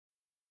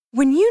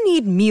When you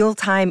need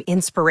mealtime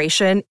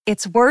inspiration,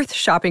 it's worth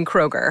shopping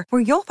Kroger,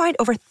 where you'll find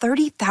over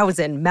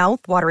 30,000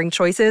 mouth-watering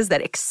choices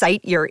that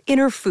excite your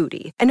inner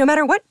foodie. And no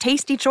matter what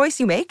tasty choice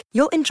you make,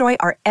 you'll enjoy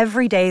our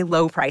everyday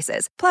low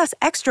prices, plus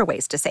extra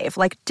ways to save,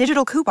 like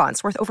digital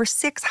coupons worth over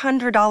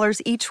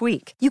 $600 each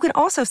week. You can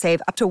also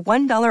save up to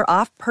 $1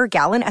 off per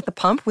gallon at the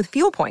pump with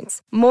fuel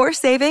points. More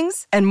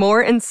savings and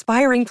more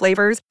inspiring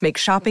flavors make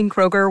shopping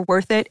Kroger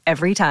worth it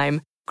every time.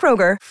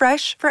 Kroger,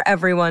 fresh for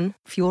everyone.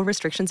 Fuel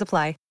restrictions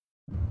apply.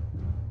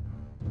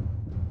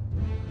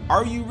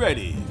 Are you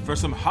ready for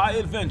some high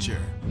adventure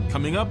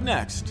coming up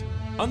next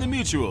on the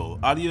Mutual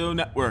Audio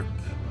Network?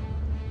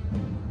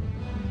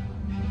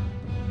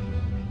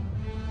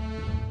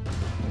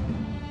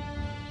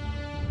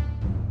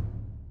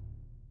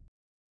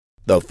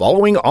 The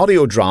following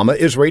audio drama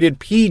is rated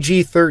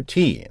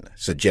PG-13,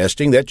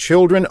 suggesting that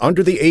children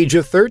under the age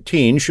of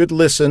 13 should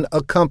listen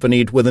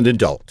accompanied with an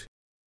adult.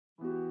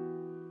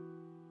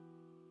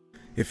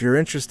 If you're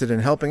interested in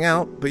helping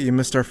out, but you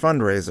missed our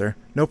fundraiser,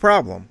 no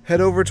problem.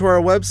 Head over to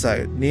our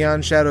website,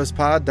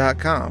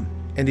 neonshadowspod.com,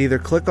 and either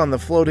click on the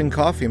floating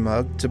coffee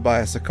mug to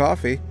buy us a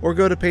coffee, or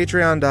go to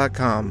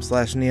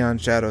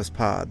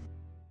patreon.com/neonshadowspod.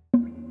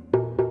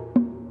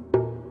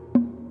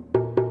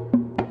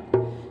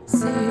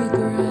 Secrets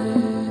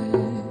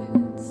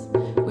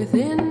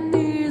within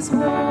these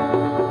walls.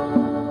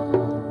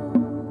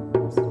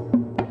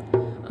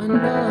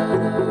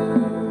 Another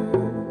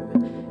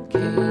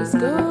case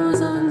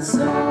goes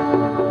unsolved.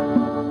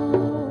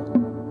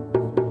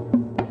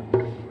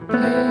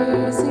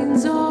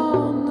 Casings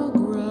on the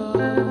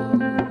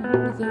ground.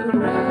 The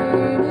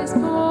rain is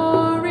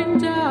pouring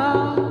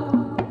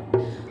down.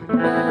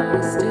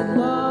 Busted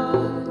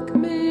lock,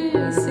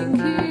 missing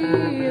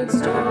key. It's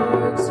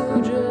dark,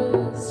 so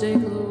just stay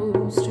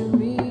close to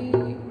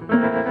me.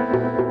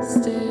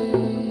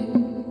 Stay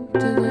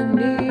to the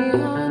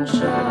neon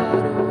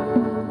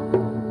shadows.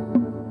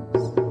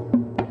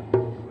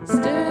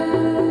 Stay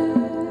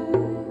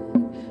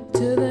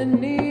to the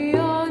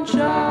neon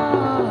shadows.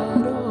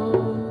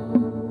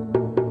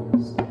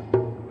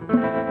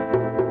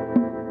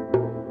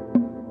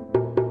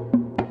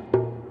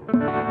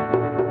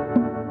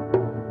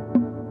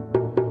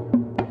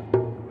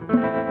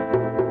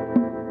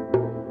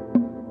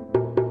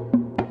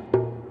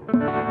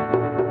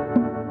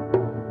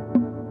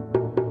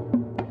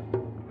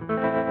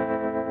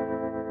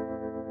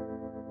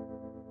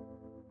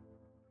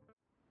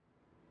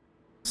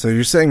 So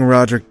you're saying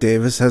Roderick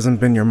Davis hasn't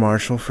been your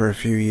marshal for a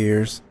few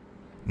years?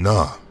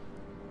 Nah.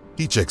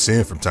 He checks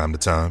in from time to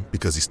time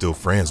because he's still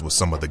friends with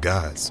some of the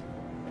guys.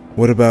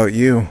 What about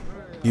you?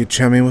 You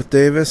chummy with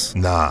Davis?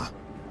 Nah.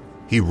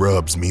 He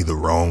rubs me the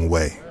wrong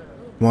way.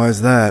 Why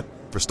is that?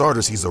 For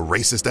starters, he's a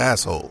racist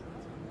asshole.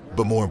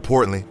 But more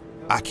importantly,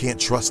 I can't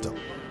trust him.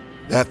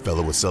 That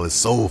fella would sell his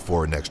soul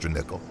for an extra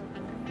nickel.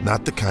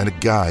 Not the kind of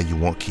guy you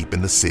want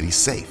keeping the city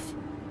safe.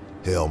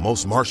 Hell,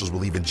 most marshals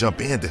will even jump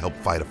in to help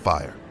fight a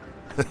fire.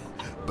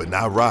 But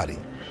not Roddy.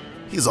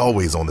 He's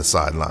always on the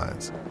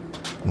sidelines.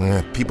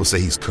 People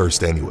say he's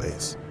cursed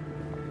anyways.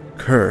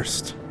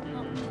 Cursed?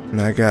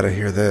 Now I gotta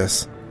hear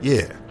this.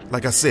 Yeah,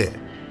 like I said,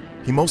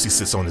 he mostly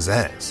sits on his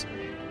ass,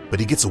 but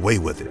he gets away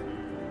with it.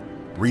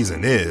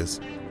 Reason is,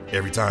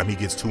 every time he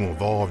gets too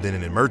involved in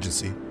an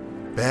emergency,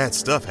 bad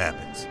stuff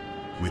happens.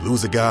 We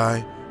lose a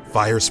guy,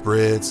 fire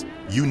spreads,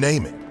 you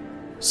name it.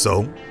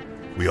 So,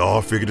 we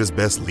all figured it's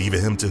best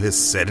leaving him to his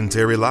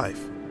sedentary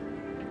life.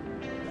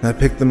 I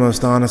picked the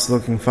most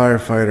honest-looking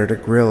firefighter to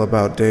grill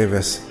about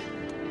Davis.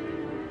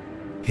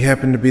 He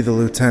happened to be the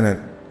lieutenant,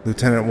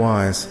 Lieutenant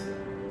Wise.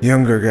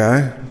 Younger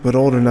guy, but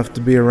old enough to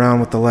be around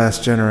with the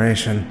last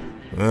generation.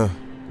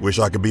 Wish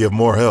I could be of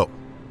more help.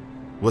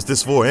 What's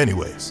this for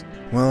anyways?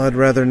 Well, I'd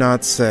rather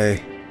not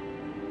say.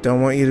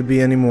 Don't want you to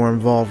be any more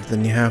involved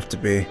than you have to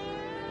be.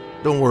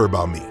 Don't worry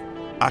about me.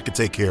 I can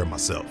take care of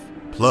myself.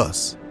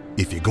 Plus,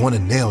 if you're going to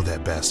nail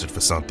that bastard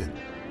for something,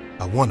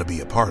 I want to be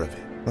a part of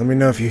it. Let me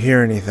know if you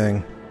hear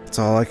anything. That's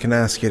all I can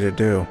ask you to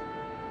do.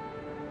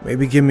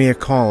 Maybe give me a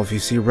call if you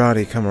see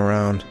Roddy come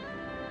around.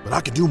 But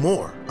I can do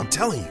more, I'm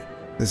telling you.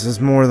 This is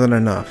more than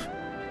enough.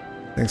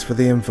 Thanks for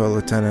the info,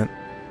 Lieutenant.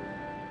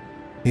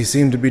 He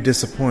seemed to be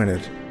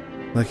disappointed,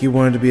 like he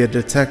wanted to be a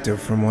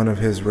detective from one of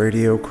his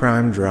radio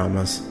crime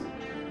dramas.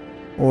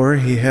 Or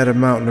he had a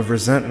mountain of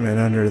resentment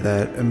under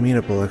that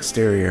amenable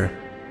exterior.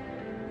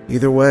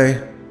 Either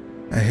way,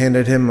 I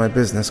handed him my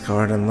business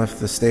card and left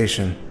the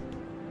station.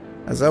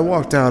 As I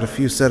walked out, a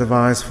few set of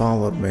eyes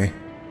followed me.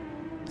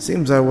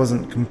 Seems I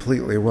wasn't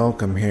completely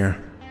welcome here.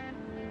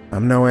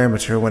 I'm no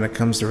amateur when it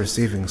comes to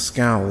receiving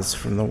scowls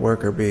from the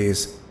worker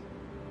bees.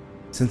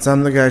 Since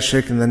I'm the guy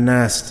shaking the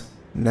nest,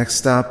 next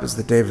stop is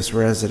the Davis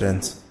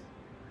residence,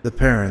 the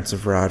parents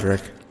of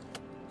Roderick.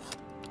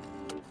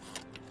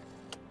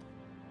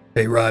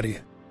 Hey, Roddy,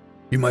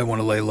 you might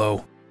want to lay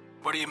low.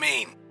 What do you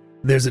mean?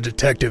 There's a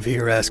detective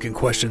here asking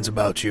questions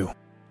about you.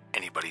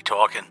 Anybody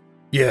talking?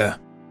 Yeah,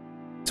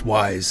 it's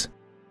Wise.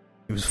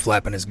 He was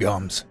flapping his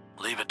gums.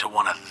 Leave it to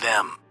one of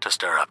them to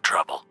stir up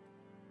trouble.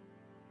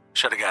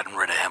 Should have gotten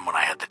rid of him when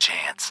I had the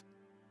chance.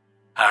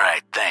 All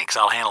right, thanks. Relax,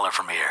 I'll handle it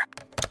from here.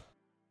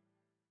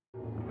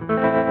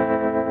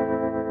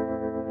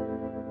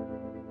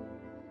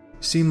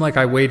 Seemed like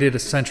I waited a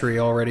century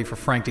already for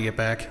Frank to get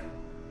back.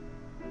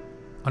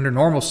 Under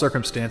normal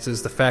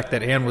circumstances, the fact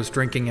that Anne was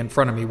drinking in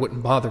front of me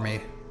wouldn't bother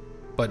me.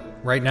 But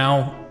right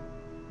now,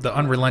 the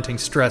unrelenting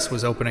stress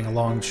was opening a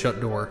long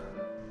shut door.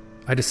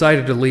 I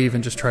decided to leave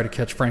and just try to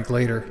catch Frank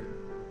later.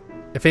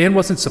 If Anne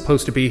wasn't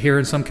supposed to be here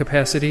in some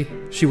capacity,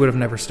 she would have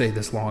never stayed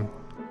this long.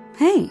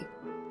 Hey,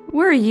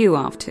 where are you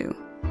off to?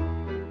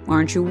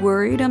 Aren't you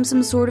worried I'm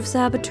some sort of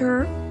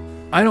saboteur?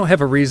 I don't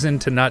have a reason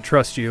to not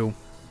trust you.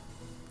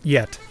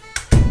 Yet.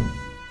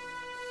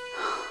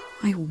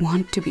 I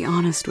want to be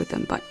honest with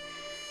them, but...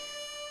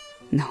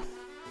 no.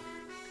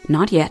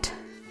 Not yet.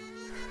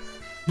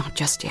 Not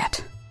just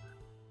yet.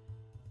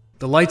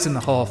 The lights in the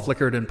hall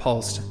flickered and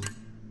pulsed.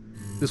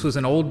 This was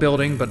an old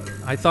building, but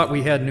I thought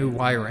we had new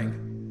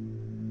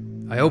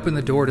wiring. I opened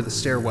the door to the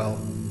stairwell,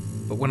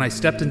 but when I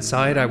stepped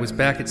inside, I was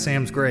back at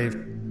Sam's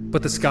grave,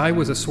 but the sky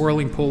was a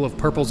swirling pool of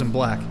purples and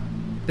black.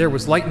 There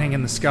was lightning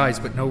in the skies,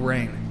 but no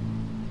rain.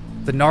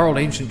 The gnarled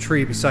ancient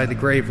tree beside the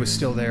grave was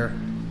still there,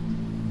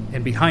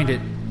 and behind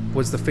it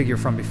was the figure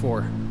from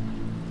before.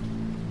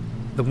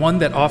 The one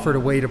that offered a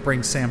way to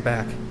bring Sam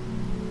back.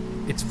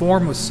 Its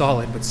form was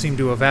solid, but seemed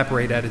to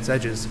evaporate at its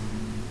edges.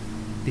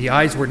 The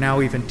eyes were now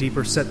even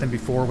deeper set than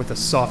before with a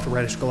soft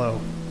reddish glow.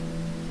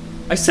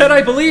 I said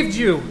I believed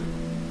you!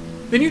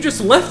 Then you just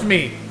left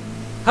me!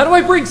 How do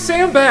I bring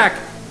Sam back?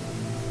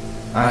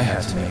 I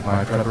have to make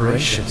my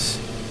preparations.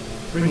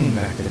 Bringing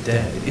back the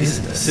dead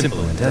isn't a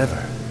simple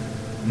endeavor,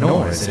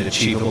 nor is it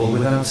achievable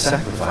without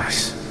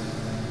sacrifice.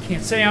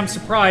 Can't say I'm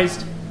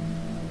surprised.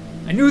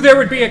 I knew there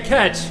would be a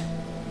catch.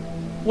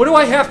 What do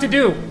I have to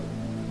do?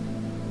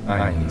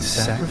 I need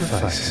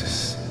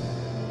sacrifices.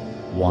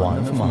 One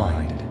of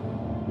mind,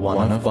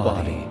 one of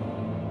body,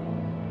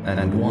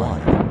 and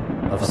one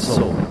of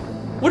soul.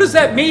 What does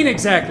that mean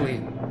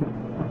exactly?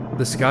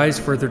 The skies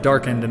further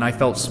darkened and I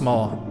felt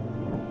small.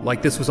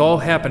 Like this was all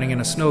happening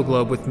in a snow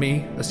globe with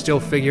me, a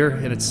still figure,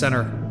 in its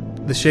center.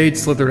 The shade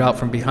slithered out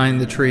from behind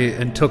the tree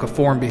and took a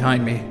form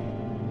behind me.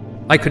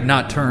 I could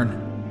not turn.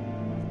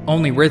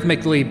 Only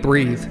rhythmically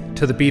breathe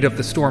to the beat of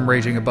the storm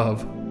raging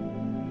above.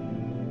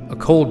 A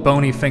cold,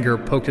 bony finger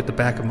poked at the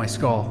back of my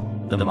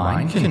skull. The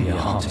mind can be a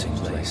haunting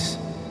place.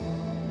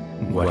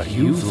 What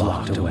you've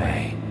locked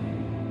away,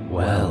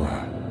 well,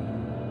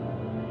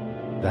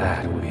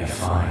 that would be a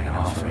fine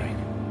offering.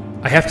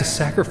 I have to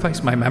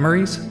sacrifice my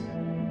memories?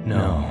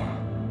 No,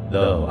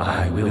 though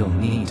I will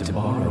need to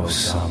borrow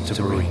some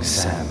to bring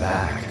Sam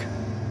back.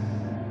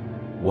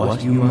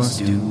 What you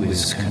must do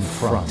is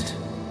confront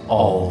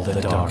all the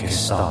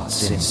darkest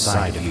thoughts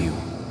inside of you.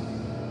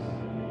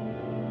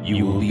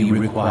 You will be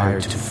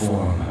required to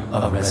form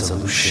a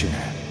resolution.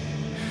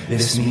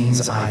 This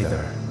means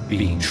either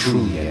being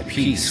truly at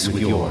peace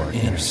with your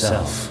inner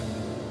self,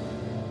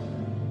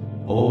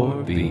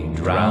 or being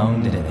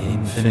drowned in an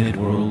infinite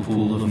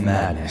whirlpool of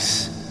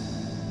madness,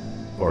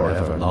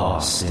 forever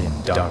lost in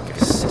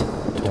darkest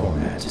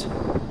torment.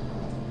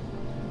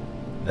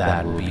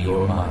 That will be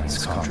your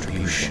mind's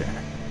contribution.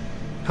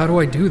 How do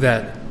I do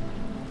that?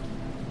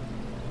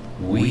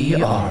 We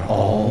are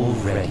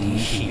already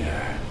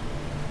here,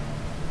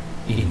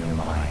 in your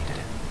mind.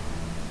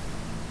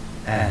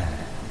 And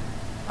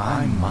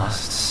I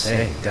must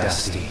say,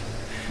 Dusty,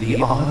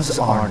 the odds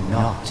are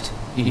not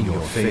in your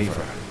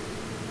favor.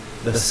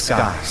 The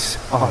skies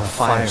are a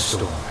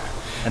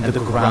firestorm, and the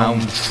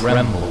ground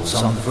trembles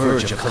on the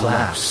verge of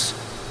collapse.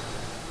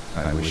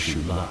 I wish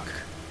you luck.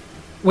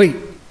 Wait!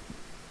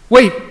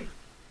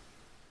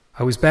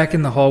 I was back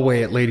in the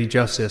hallway at Lady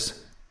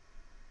Justice.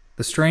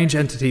 The strange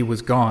entity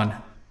was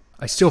gone.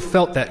 I still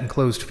felt that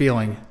enclosed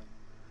feeling.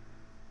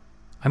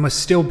 I must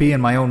still be in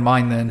my own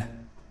mind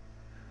then.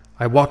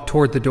 I walked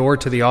toward the door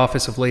to the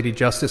office of Lady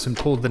Justice and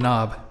pulled the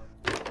knob.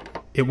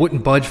 It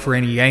wouldn't budge for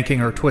any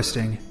yanking or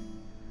twisting.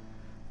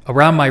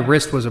 Around my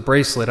wrist was a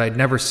bracelet I'd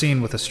never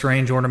seen with a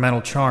strange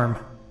ornamental charm.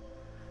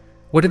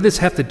 What did this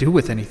have to do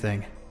with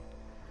anything?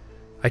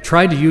 I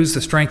tried to use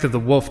the strength of the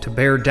wolf to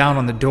bear down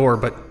on the door,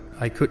 but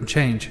I couldn't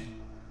change.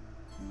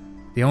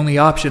 The only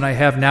option I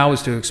have now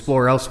is to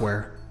explore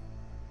elsewhere.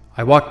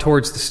 I walked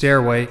towards the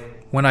stairway.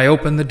 When I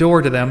opened the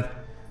door to them,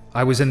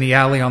 I was in the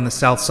alley on the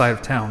south side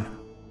of town.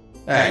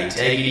 Hey,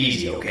 take it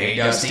easy, okay,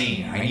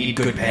 Dusty? I need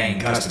good-paying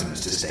customers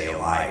to stay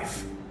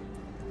alive.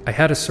 I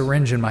had a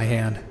syringe in my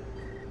hand,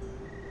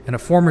 and a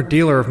former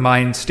dealer of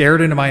mine stared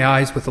into my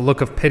eyes with a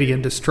look of pity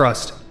and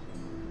distrust.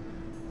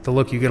 The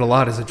look you get a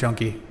lot as a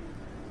junkie.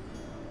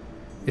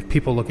 If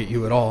people look at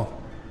you at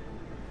all.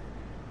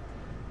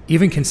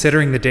 Even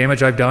considering the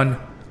damage I've done,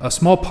 a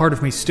small part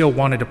of me still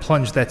wanted to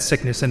plunge that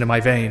sickness into my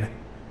vein.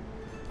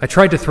 I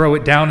tried to throw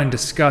it down in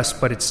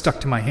disgust, but it stuck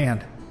to my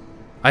hand.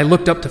 I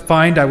looked up to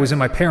find I was in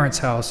my parents'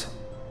 house.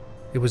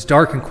 It was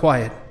dark and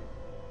quiet.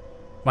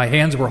 My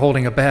hands were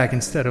holding a bag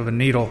instead of a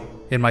needle,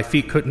 and my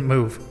feet couldn't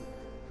move.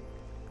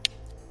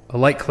 A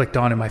light clicked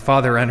on and my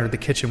father entered the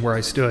kitchen where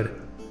I stood.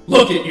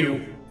 Look at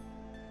you!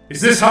 Is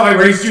this how I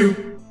raised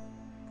you?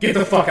 Get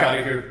the fuck out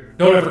of here.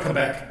 Don't ever come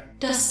back.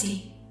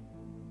 Dusty.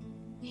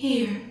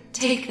 Here,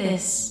 take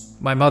this.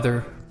 My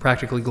mother,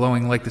 practically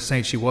glowing like the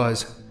saint she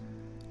was,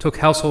 took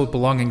household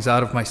belongings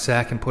out of my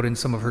sack and put in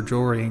some of her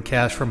jewelry and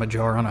cash from a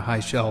jar on a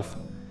high shelf.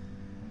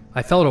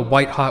 I felt a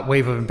white-hot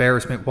wave of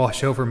embarrassment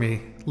wash over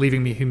me,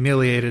 leaving me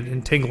humiliated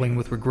and tingling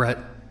with regret.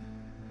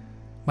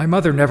 My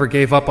mother never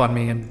gave up on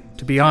me, and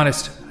to be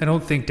honest, I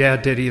don't think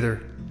Dad did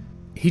either.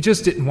 He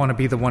just didn't want to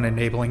be the one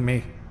enabling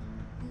me.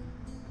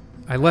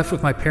 I left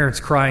with my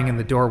parents crying in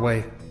the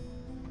doorway.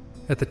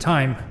 At the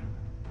time,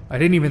 I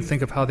didn't even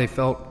think of how they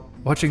felt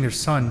watching their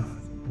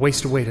son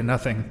waste away to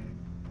nothing.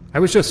 I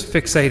was just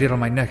fixated on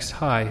my next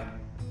high.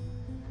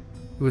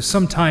 It was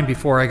some time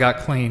before I got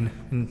clean,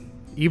 and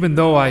even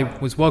though I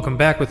was welcomed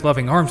back with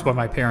loving arms by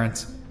my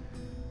parents,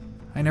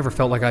 I never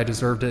felt like I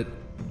deserved it.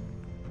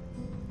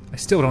 I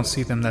still don't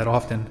see them that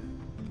often.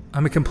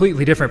 I'm a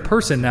completely different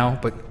person now,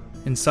 but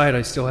inside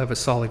I still have a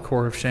solid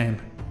core of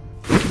shame.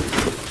 I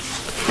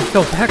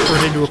fell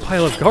backward into a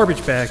pile of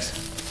garbage bags.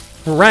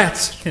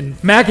 Rats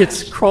and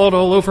maggots crawled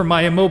all over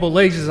my immobile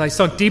legs as I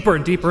sunk deeper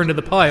and deeper into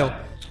the pile.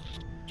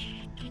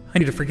 I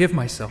need to forgive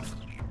myself.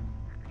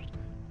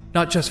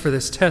 Not just for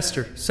this test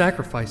or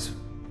sacrifice,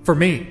 for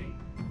me.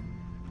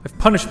 I've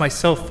punished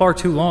myself far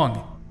too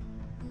long.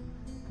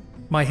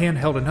 My hand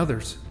held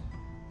another's.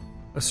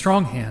 A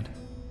strong hand.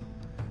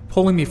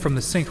 Pulling me from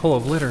the sinkhole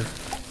of litter.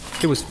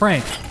 It was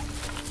Frank.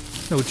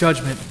 No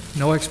judgment,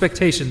 no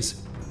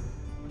expectations.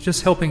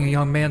 Just helping a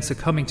young man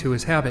succumbing to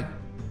his habit.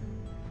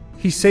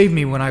 He saved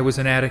me when I was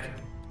an addict.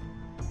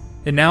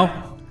 And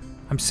now,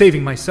 I'm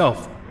saving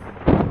myself.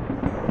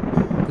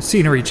 The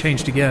scenery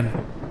changed again.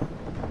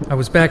 I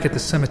was back at the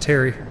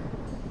cemetery,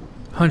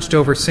 hunched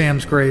over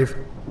Sam's grave.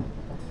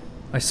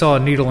 I saw a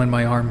needle in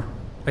my arm.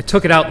 I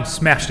took it out and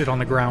smashed it on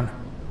the ground,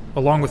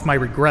 along with my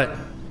regret.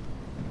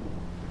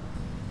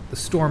 The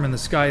storm in the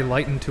sky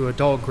lightened to a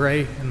dull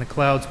gray, and the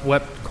clouds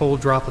wept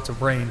cold droplets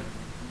of rain.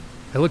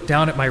 I looked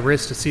down at my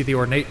wrist to see the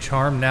ornate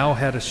charm now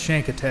had a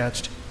shank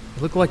attached.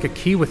 It looked like a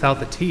key without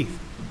the teeth.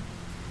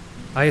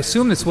 I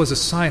assumed this was a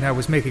sign I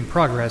was making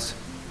progress.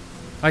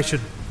 I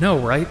should know,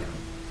 right?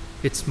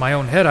 It's my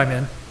own head I'm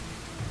in.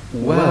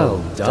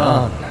 Well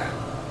done.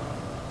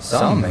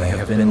 Some may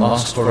have been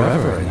lost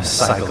forever in a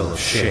cycle of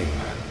shame.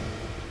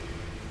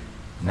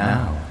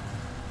 Now,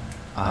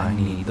 I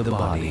need the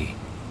body.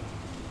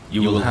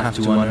 You will have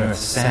to unearth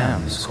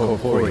Sam's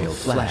corporeal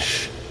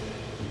flesh,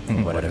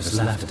 whatever's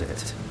left of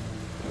it.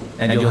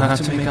 And you'll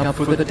have to make up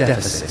for the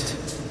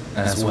deficit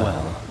as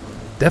well.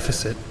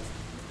 Deficit?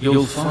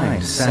 You'll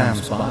find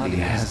Sam's body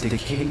has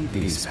decayed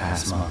these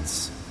past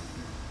months.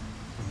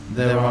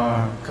 There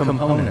are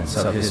components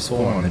of his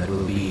form that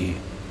will be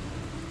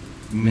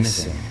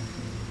missing.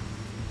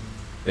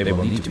 They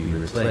will need to be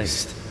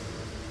replaced.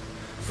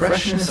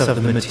 Freshness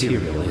of the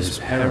material is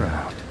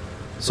paramount,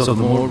 so the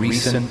more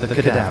recent the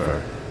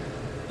cadaver,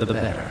 the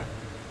better.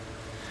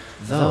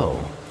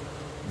 Though,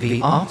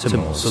 the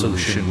optimal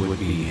solution would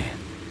be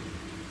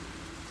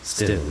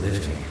still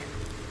living.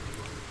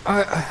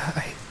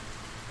 I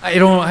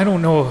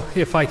don't know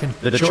if I can...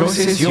 The choice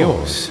is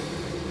yours.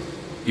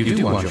 You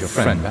do want your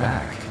friend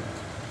back,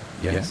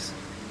 yes?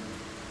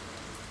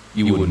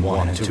 You wouldn't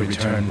want him to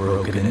return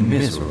broken and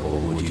miserable,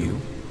 would you?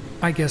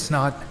 I guess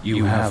not.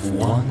 You have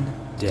one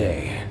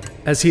day.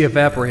 As he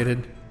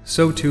evaporated,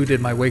 so too did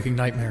my waking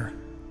nightmare.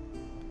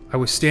 I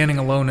was standing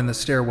alone in the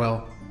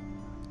stairwell,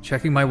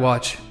 checking my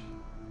watch.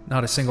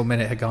 Not a single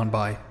minute had gone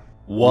by.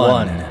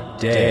 1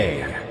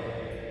 day.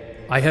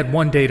 I had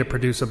 1 day to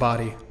produce a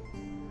body.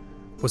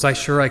 Was I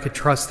sure I could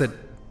trust that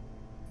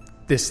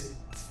this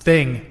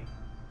thing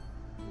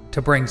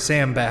to bring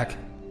Sam back?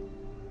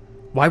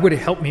 Why would it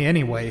help me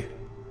anyway?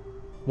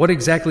 What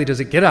exactly does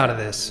it get out of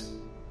this?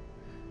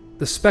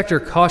 The Spectre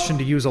cautioned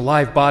to use a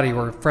live body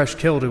or a fresh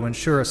kill to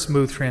ensure a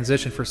smooth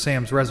transition for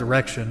Sam's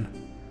resurrection.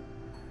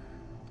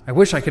 I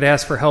wish I could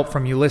ask for help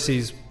from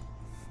Ulysses,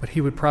 but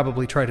he would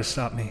probably try to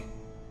stop me.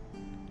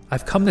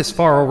 I've come this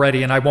far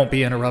already and I won't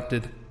be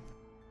interrupted.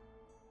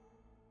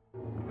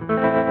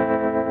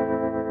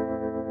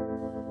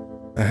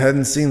 I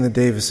hadn't seen the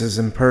Davises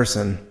in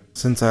person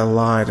since I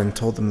lied and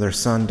told them their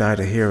son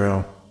died a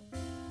hero.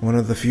 One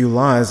of the few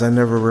lies I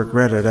never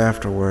regretted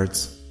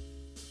afterwards.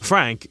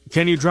 Frank,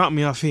 can you drop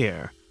me off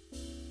here?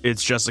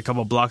 It's just a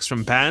couple blocks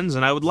from Pan's,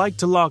 and I would like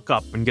to lock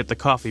up and get the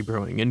coffee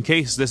brewing in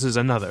case this is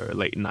another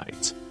late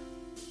night.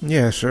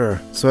 Yeah,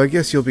 sure. So I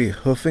guess you'll be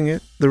hoofing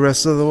it the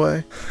rest of the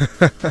way?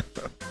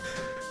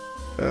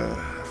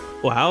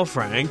 Wow,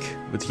 Frank,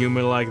 with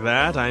humor like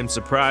that, I'm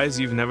surprised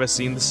you've never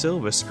seen the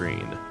silver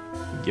screen.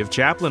 Give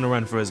Chaplin a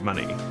run for his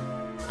money.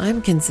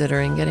 I'm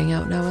considering getting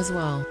out now as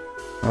well.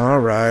 All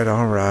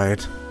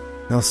right.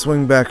 I'll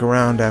swing back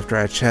around after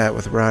I chat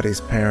with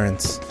Roddy's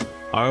parents.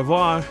 Au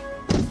revoir.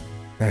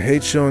 I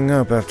hate showing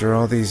up after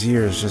all these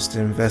years just to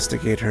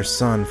investigate her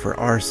son for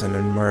arson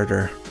and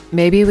murder.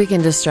 Maybe we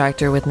can distract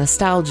her with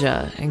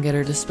nostalgia and get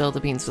her to spill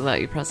the beans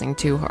without you pressing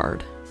too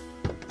hard.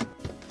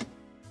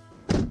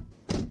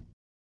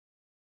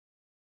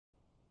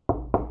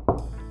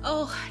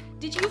 Oh,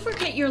 did you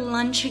forget your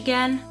lunch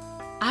again?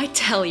 I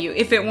tell you,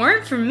 if it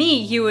weren't for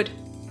me, you would...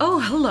 Oh,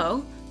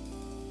 hello.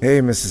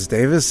 Hey, Mrs.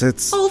 Davis,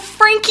 it's... Oh,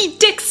 Frankie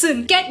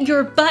Dixon! Get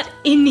your butt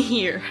in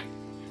here.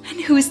 And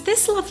who is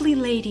this lovely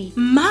lady?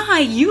 My,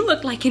 you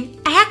look like an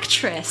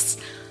actress.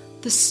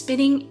 The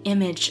spitting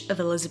image of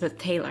Elizabeth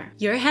Taylor.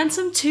 You're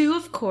handsome too,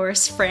 of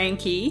course,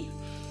 Frankie.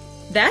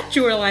 That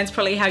jawline's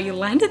probably how you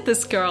landed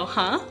this girl,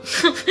 huh?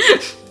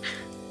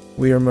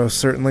 We are most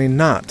certainly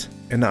not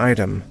an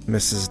item,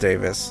 Mrs.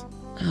 Davis.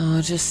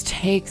 Oh, just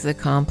take the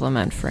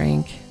compliment,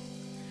 Frank.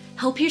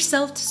 Help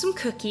yourself to some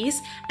cookies,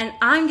 and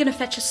I'm gonna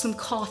fetch us some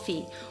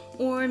coffee.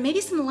 Or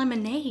maybe some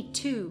lemonade,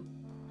 too.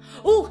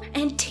 Oh,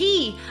 and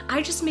tea!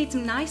 I just made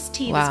some nice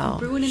tea that's been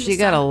brewing in the sun. She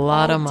got a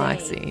lot all of day.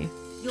 moxie.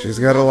 She's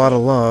got a lot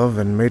of love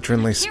and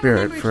matronly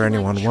spirit for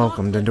anyone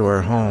welcomed into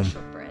her home.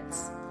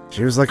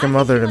 She was like a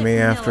mother to me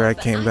after I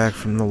came back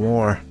from the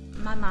war.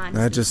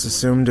 I just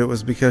assumed it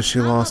was because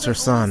she lost her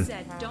son,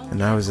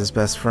 and I was his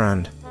best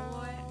friend.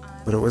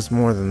 But it was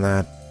more than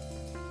that.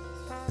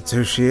 It's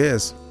who she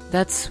is.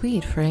 That's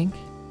sweet, Frank.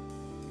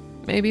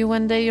 Maybe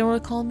one day you'll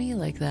recall me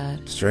like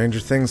that. Stranger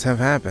things have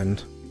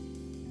happened.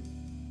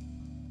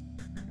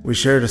 We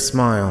shared a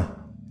smile.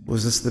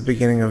 Was this the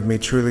beginning of me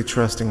truly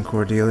trusting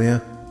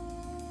Cordelia?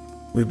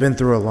 We've been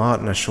through a lot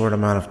in a short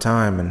amount of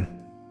time, and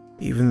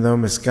even though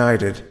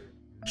misguided,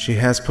 she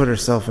has put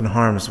herself in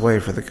harm's way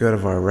for the good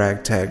of our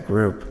ragtag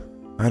group.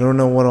 I don't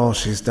know what all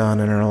she's done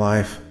in her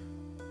life.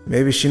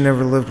 Maybe she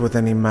never lived with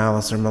any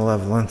malice or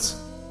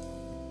malevolence.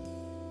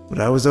 But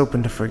I was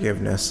open to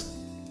forgiveness.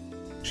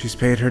 She's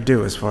paid her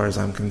due as far as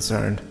I'm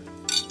concerned.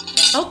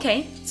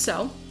 Okay,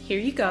 so here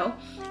you go.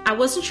 I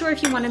wasn't sure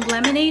if you wanted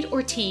lemonade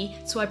or tea,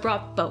 so I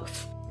brought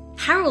both.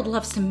 Harold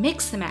loves to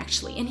mix them,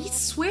 actually, and he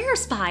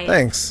swears by it.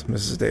 Thanks,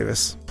 Mrs.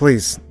 Davis.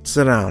 Please,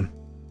 sit down.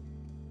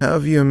 How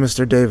have you and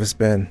Mr. Davis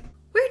been?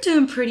 We're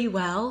doing pretty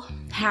well.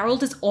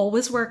 Harold is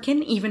always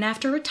working, even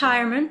after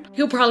retirement.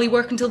 He'll probably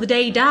work until the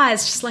day he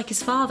dies, just like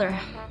his father.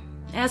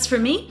 As for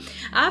me,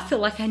 I feel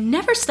like I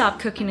never stop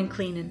cooking and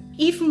cleaning,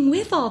 even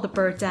with all the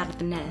birds out of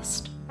the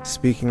nest.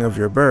 Speaking of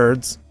your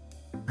birds,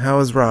 how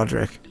is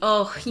Roderick?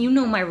 Oh, you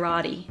know my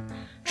Roddy.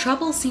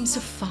 Trouble seems to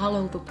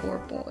follow the poor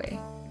boy.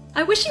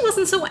 I wish he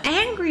wasn't so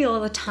angry all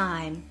the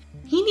time.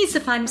 He needs to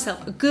find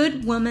himself a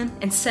good woman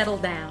and settle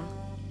down.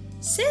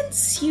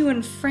 Since you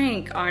and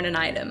Frank aren't an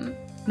item,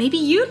 maybe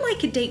you'd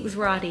like a date with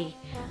Roddy.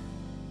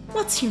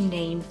 What's your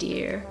name,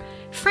 dear?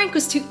 Frank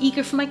was too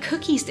eager for my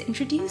cookies to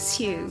introduce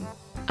you.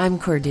 I'm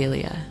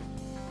Cordelia.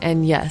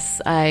 And yes,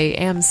 I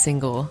am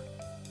single.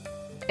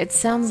 It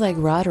sounds like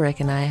Roderick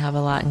and I have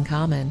a lot in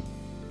common.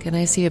 Can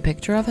I see a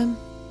picture of him?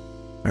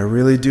 I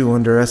really do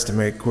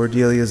underestimate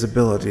Cordelia's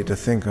ability to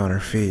think on her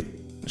feet.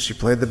 She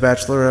played the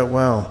Bachelorette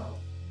well.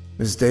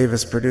 Ms.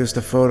 Davis produced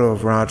a photo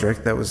of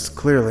Roderick that was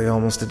clearly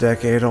almost a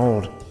decade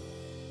old.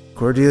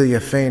 Cordelia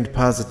feigned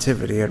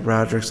positivity at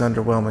Roderick's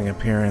underwhelming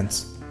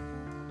appearance.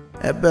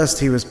 At best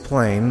he was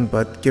plain,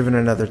 but given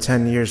another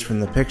 10 years from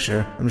the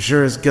picture, I'm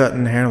sure his gut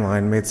and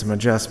hairline made some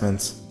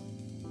adjustments.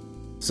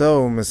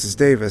 So, Mrs.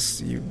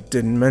 Davis, you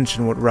didn't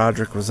mention what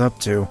Roderick was up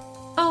to.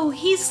 Oh,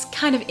 he's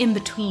kind of in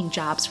between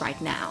jobs right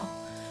now.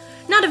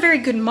 Not a very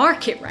good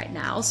market right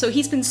now, so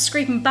he's been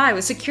scraping by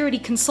with security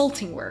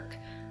consulting work.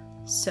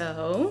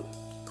 So,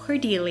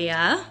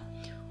 Cordelia,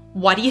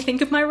 what do you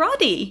think of my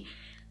Roddy?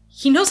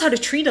 He knows how to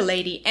treat a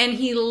lady, and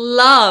he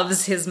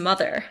loves his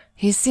mother.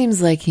 He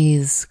seems like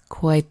he's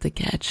quite the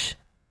catch.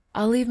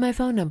 I'll leave my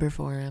phone number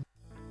for him.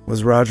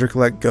 Was Roderick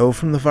let go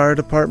from the fire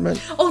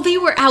department? Oh, they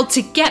were out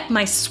to get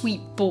my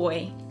sweet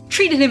boy.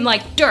 Treated him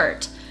like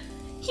dirt.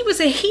 He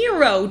was a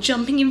hero,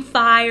 jumping in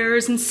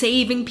fires and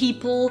saving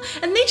people,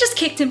 and they just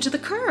kicked him to the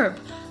curb.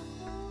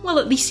 Well,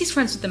 at least he's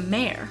friends with the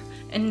mayor,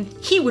 and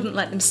he wouldn't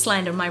let them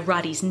slander my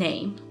Roddy's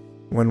name.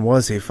 When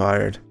was he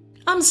fired?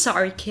 I'm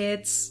sorry,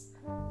 kids,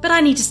 but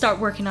I need to start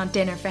working on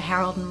dinner for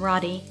Harold and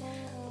Roddy.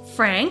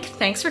 Frank,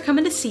 thanks for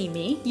coming to see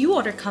me. You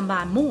ought to come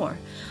by more.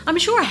 I'm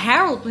sure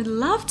Harold would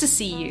love to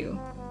see you.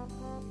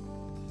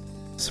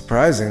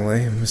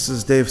 Surprisingly,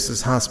 Mrs.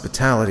 Davis's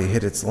hospitality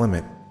hit its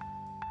limit.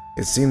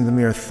 It seemed the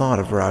mere thought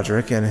of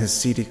Roderick and his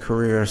seedy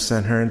career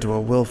sent her into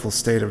a willful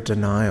state of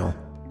denial.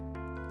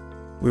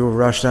 We were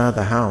rushed out of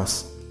the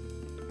house.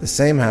 The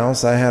same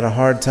house I had a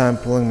hard time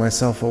pulling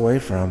myself away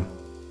from.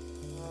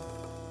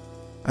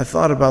 I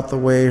thought about the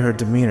way her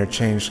demeanor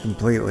changed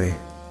completely.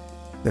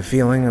 The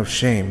feeling of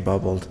shame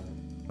bubbled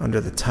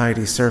under the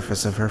tidy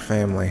surface of her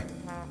family.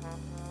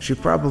 She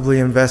probably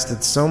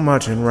invested so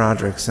much in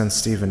Roderick since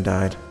Stephen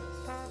died.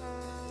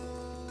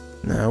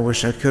 I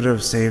wish I could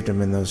have saved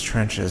him in those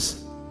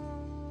trenches.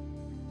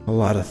 A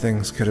lot of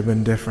things could have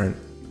been different.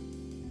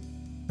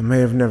 I may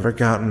have never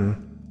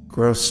gotten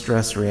gross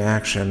stress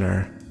reaction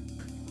or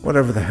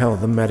whatever the hell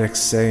the medics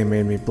say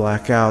made me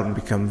black out and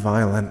become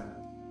violent.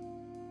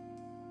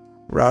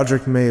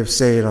 Roderick may have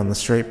stayed on the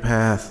straight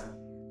path.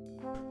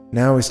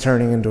 Now he's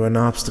turning into an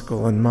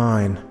obstacle in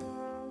mine.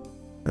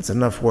 That's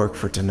enough work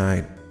for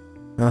tonight.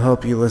 I'll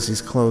help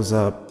Ulysses close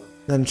up,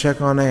 then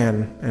check on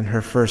Anne and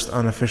her first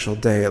unofficial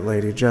day at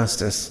Lady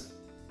Justice.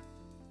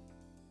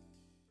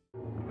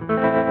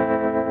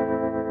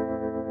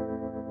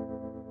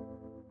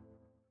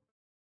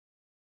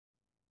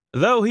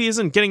 Though he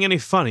isn't getting any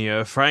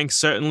funnier, Frank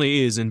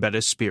certainly is in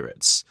better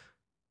spirits.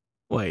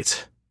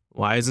 Wait,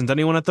 why isn't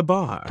anyone at the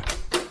bar?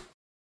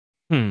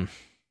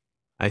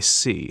 I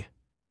see.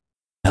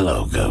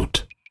 Hello,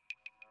 Goat.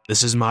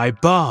 This is my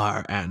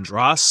bar,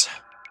 Andros.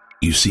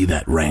 You see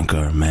that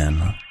rancor,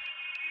 man?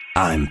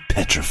 I'm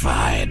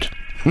petrified.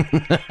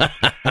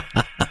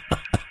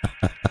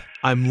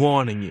 I'm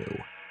warning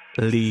you.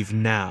 Leave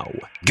now.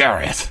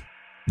 Gareth,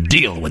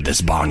 deal with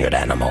this barnyard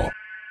animal.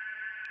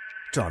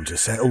 Time to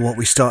settle what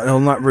we started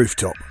on that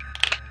rooftop.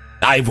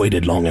 I've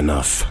waited long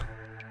enough.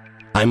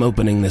 I'm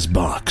opening this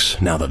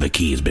box now that the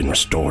key has been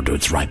restored to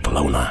its rightful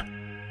owner.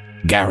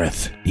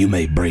 Gareth, you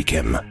may break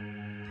him,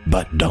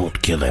 but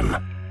don't kill him.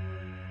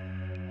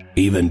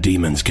 Even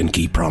demons can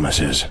keep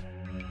promises.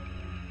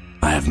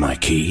 I have my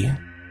key,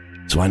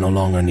 so I no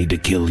longer need to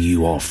kill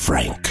you or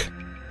Frank.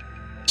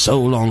 So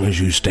long as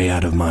you stay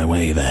out of my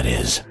way, that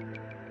is.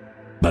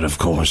 But of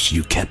course,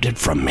 you kept it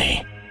from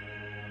me.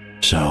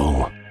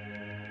 So,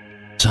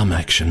 some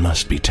action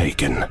must be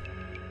taken.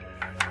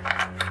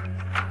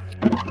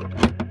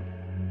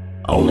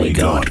 Only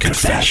God could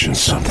fashion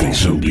something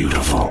so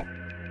beautiful.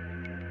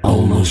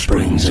 Almost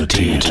brings a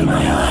tear to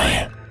my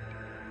eye.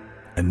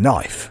 A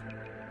knife?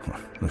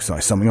 Looks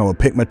like something I would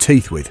pick my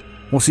teeth with.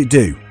 What's it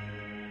do?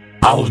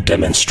 I'll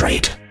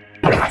demonstrate.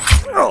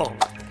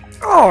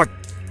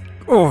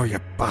 Oh, you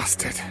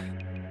bastard.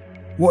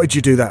 What did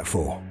you do that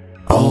for?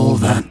 All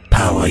that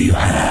power you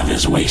have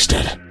is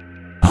wasted.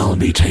 I'll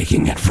be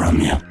taking it from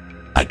you.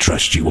 I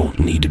trust you won't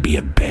need to be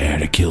a bear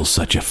to kill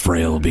such a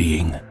frail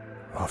being.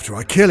 After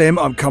I kill him,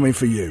 I'm coming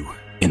for you.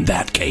 In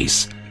that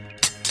case,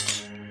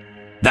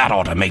 that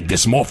ought to make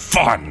this more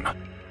fun.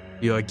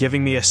 You're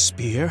giving me a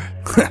spear?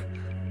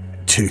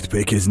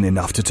 Toothpick isn't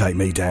enough to take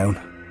me down.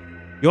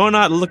 You're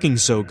not looking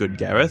so good,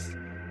 Gareth.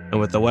 And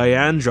with the way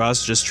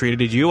Andros just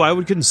treated you, I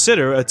would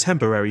consider a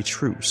temporary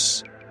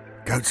truce.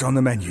 Goat's on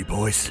the menu,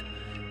 boys.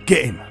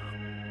 Get him.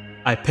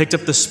 I picked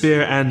up the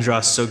spear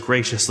Andros so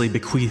graciously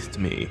bequeathed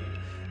me,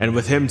 and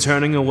with him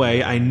turning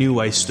away, I knew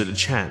I stood a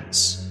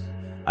chance.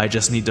 I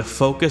just need to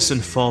focus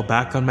and fall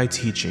back on my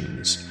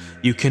teachings.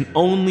 You can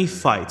only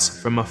fight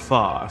from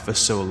afar for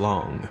so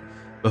long,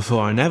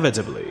 before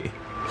inevitably,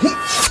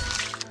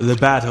 the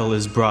battle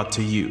is brought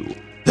to you.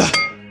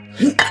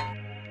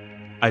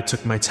 I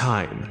took my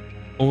time,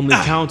 only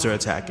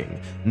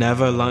counterattacking,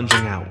 never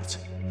lunging out.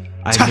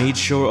 I made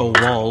sure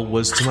a wall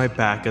was to my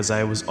back as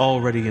I was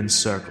already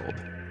encircled.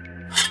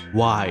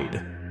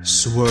 Wide,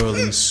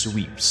 swirling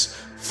sweeps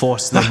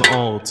forced them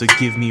all to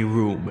give me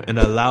room and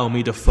allow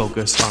me to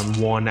focus on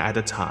one at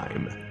a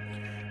time.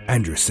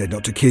 Andros said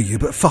not to kill you,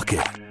 but fuck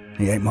it.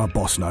 He ain't my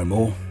boss no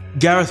more.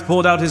 Gareth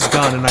pulled out his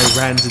gun and I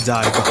ran to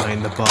dive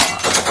behind the bar.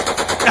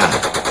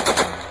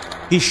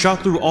 He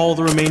shot through all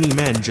the remaining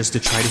men just to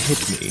try to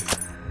hit me.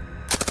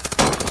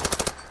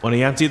 When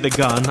he emptied the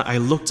gun, I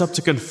looked up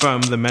to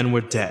confirm the men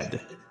were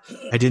dead.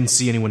 I didn't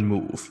see anyone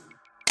move.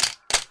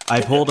 I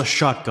pulled a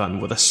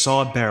shotgun with a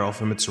sawed barrel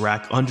from its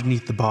rack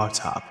underneath the bar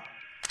top.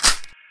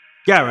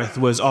 Gareth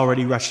was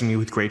already rushing me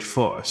with great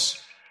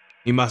force.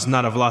 He must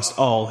not have lost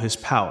all his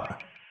power.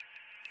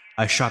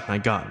 I shot my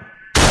gun.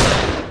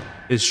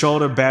 His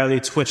shoulder barely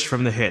twitched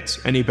from the hit,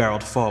 and he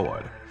barreled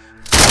forward.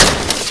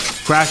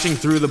 Crashing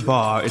through the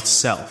bar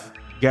itself,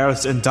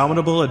 Gareth's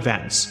indomitable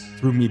advance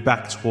threw me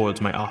back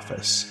towards my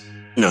office.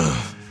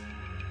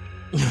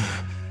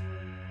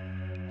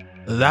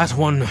 That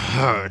one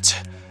hurt.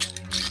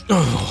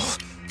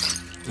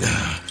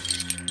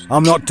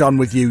 I'm not done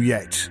with you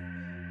yet.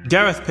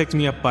 Gareth picked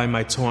me up by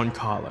my torn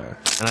collar,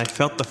 and I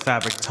felt the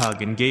fabric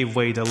tug and gave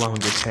way to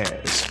longer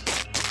tears.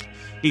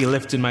 He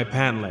lifted my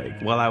pant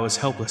leg while I was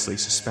helplessly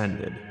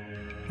suspended.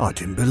 I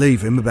didn't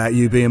believe him about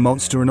you being a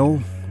monster and all,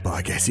 but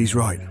I guess he's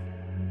right.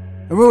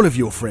 Are all of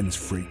your friends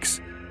freaks?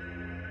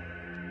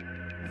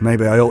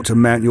 Maybe I ought to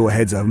mount your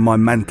heads over my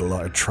mantle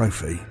like a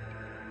trophy.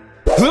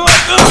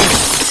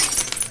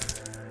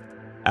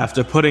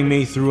 After putting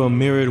me through a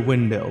mirrored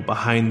window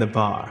behind the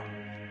bar,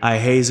 I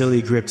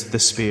hazily gripped the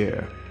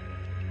spear.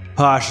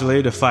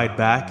 Partially to fight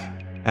back,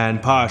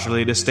 and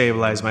partially to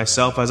stabilize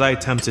myself as I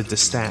attempted to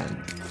stand.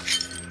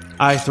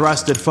 I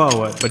thrusted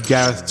forward, but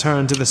Gareth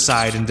turned to the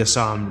side and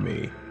disarmed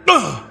me.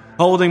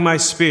 Holding my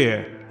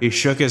spear, he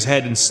shook his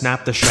head and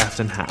snapped the shaft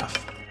in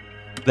half.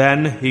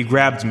 Then he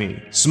grabbed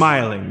me,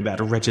 smiling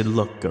that wretched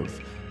look of,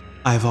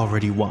 I've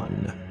already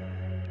won,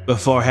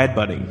 before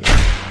headbutting me.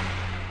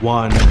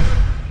 1,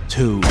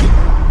 2,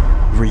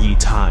 3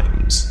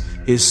 times,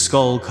 his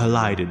skull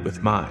collided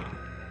with mine.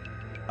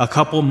 A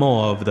couple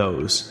more of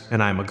those,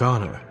 and I'm a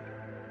goner.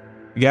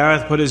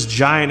 Gareth put his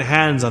giant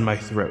hands on my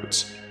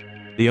throat,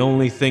 the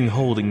only thing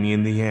holding me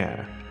in the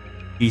air.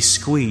 He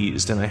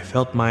squeezed, and I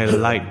felt my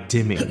light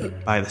dimming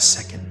by the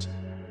second.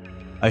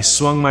 I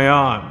swung my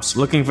arms,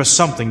 looking for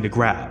something to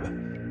grab.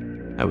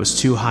 I was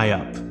too high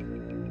up.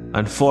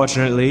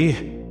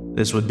 Unfortunately,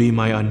 this would be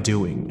my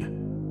undoing.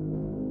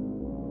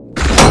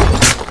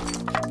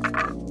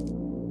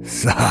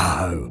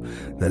 So,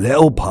 the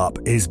little pup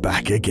is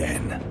back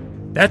again.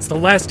 That's the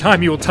last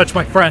time you will touch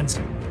my friends.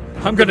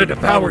 I'm gonna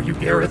devour you,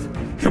 Gareth.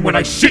 And when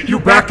I shit you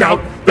back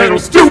out, that'll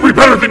still be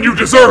better than you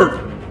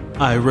deserve!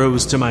 I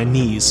rose to my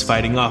knees,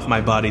 fighting off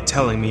my body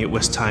telling me it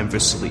was time for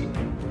sleep.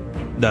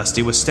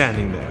 Dusty was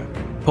standing there,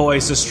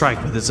 poised to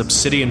strike with his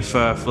obsidian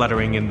fur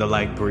fluttering in the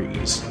light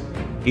breeze.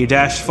 He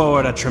dashed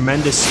forward at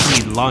tremendous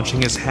speed,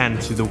 launching his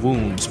hand through the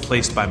wounds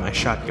placed by my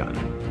shotgun.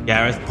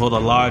 Gareth pulled a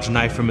large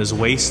knife from his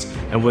waist,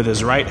 and with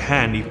his right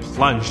hand he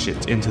plunged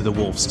it into the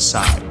wolf's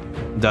side.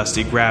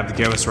 Dusty grabbed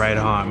Gareth's right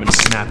arm and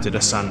snapped it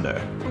asunder.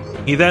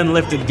 He then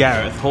lifted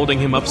Gareth, holding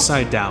him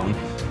upside down,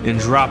 and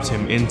dropped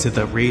him into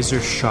the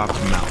razor-sharp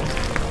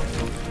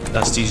mouth.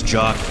 Dusty's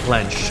jaw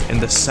clenched,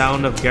 and the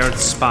sound of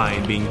Gareth's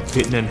spine being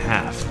bitten in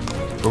half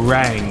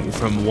rang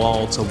from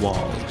wall to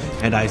wall,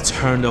 and I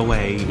turned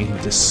away in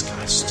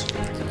disgust.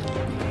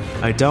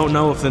 I don't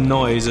know if the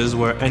noises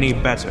were any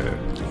better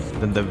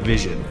than the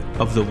vision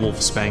of the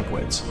wolf's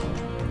banquet,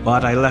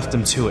 but I left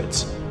him to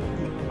it.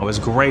 I was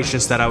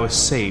gracious that I was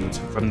saved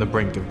from the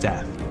brink of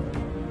death.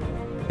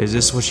 Is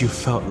this what you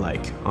felt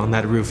like on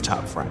that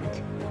rooftop, Frank?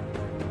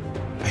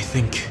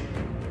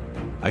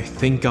 I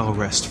think I'll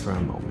rest for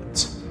a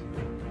moment.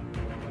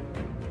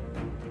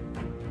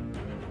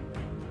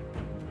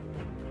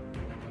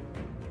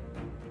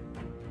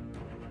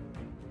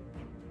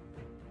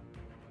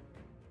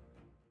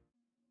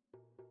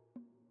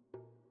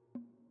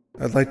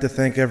 I'd like to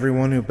thank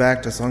everyone who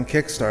backed us on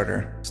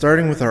Kickstarter,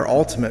 starting with our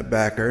ultimate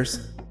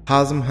backers,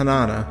 Hazem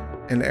Hanana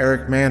and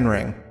Eric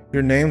Manring.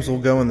 Your names will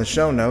go in the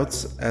show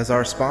notes as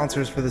our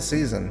sponsors for the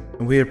season,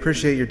 and we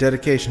appreciate your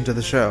dedication to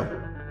the show.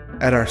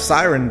 At our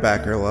Siren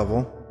backer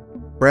level,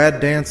 Brad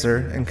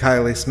Dancer and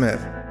Kylie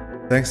Smith.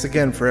 Thanks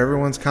again for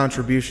everyone's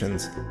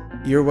contributions.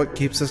 You're what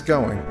keeps us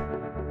going.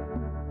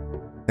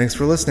 Thanks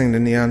for listening to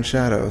Neon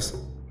Shadows.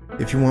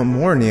 If you want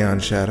more Neon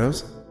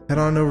Shadows, head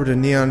on over to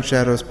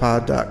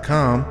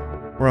neonshadowspod.com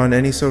or on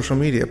any social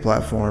media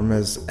platform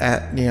as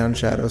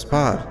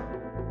 @NeonShadowsPod.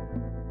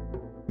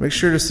 Make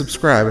sure to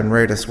subscribe and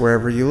rate us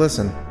wherever you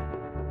listen.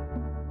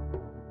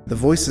 The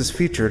voices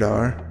featured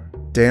are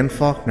Dan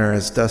Faulkner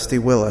as Dusty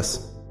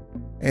Willis,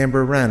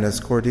 Amber Wren as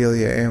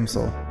Cordelia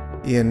Amsel,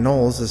 Ian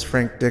Knowles as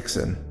Frank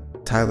Dixon,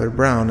 Tyler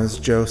Brown as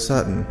Joe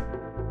Sutton,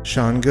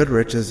 Sean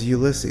Goodrich as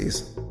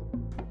Ulysses,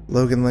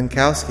 Logan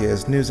Lenkowski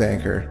as news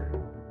anchor,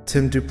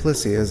 Tim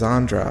Duplessis as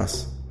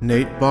Andras,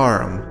 Nate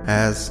Barham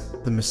as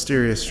the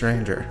Mysterious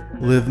Stranger,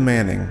 Liv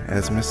Manning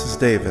as Mrs.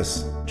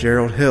 Davis,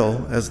 Gerald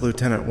Hill as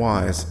Lieutenant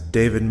Wise,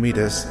 David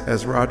Meadus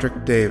as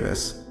Roderick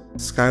Davis,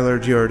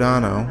 Skylar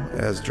Giordano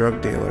as Drug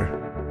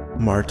Dealer,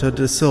 Marta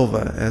De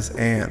Silva as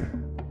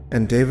Anne,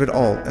 and David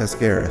Alt as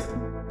Gareth.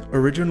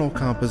 Original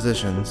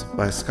compositions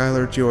by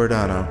Skylar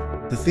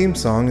Giordano. The theme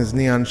song is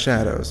Neon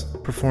Shadows,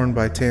 performed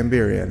by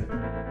Tambirian.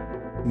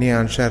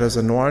 Neon Shadows: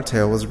 A Noir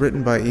Tale was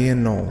written by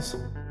Ian Knowles.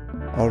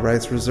 All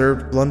rights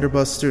reserved.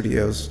 Blunderbuss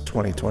Studios,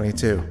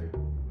 2022.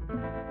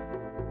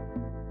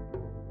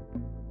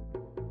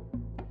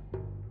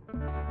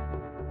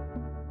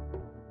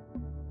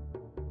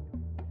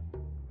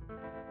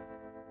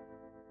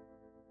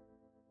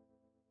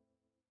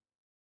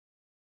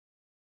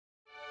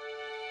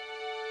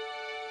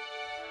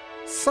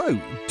 So,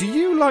 do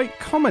you like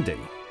comedy?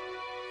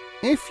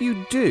 If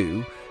you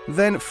do,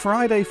 then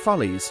Friday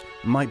Follies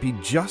might be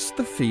just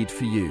the feed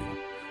for you.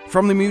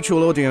 From the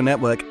Mutual Audio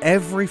Network,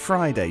 every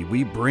Friday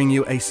we bring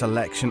you a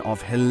selection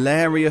of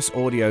hilarious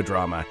audio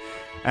drama,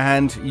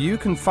 and you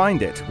can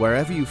find it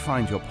wherever you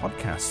find your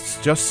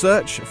podcasts. Just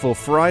search for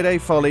Friday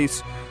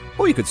Follies,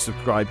 or you could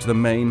subscribe to the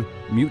main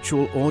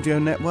Mutual Audio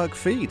Network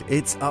feed.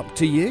 It's up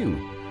to you.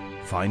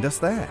 Find us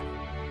there.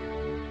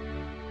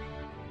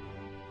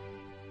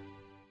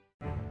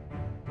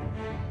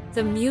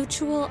 The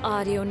Mutual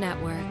Audio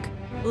Network.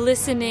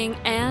 Listening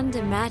and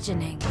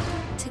imagining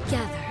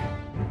together.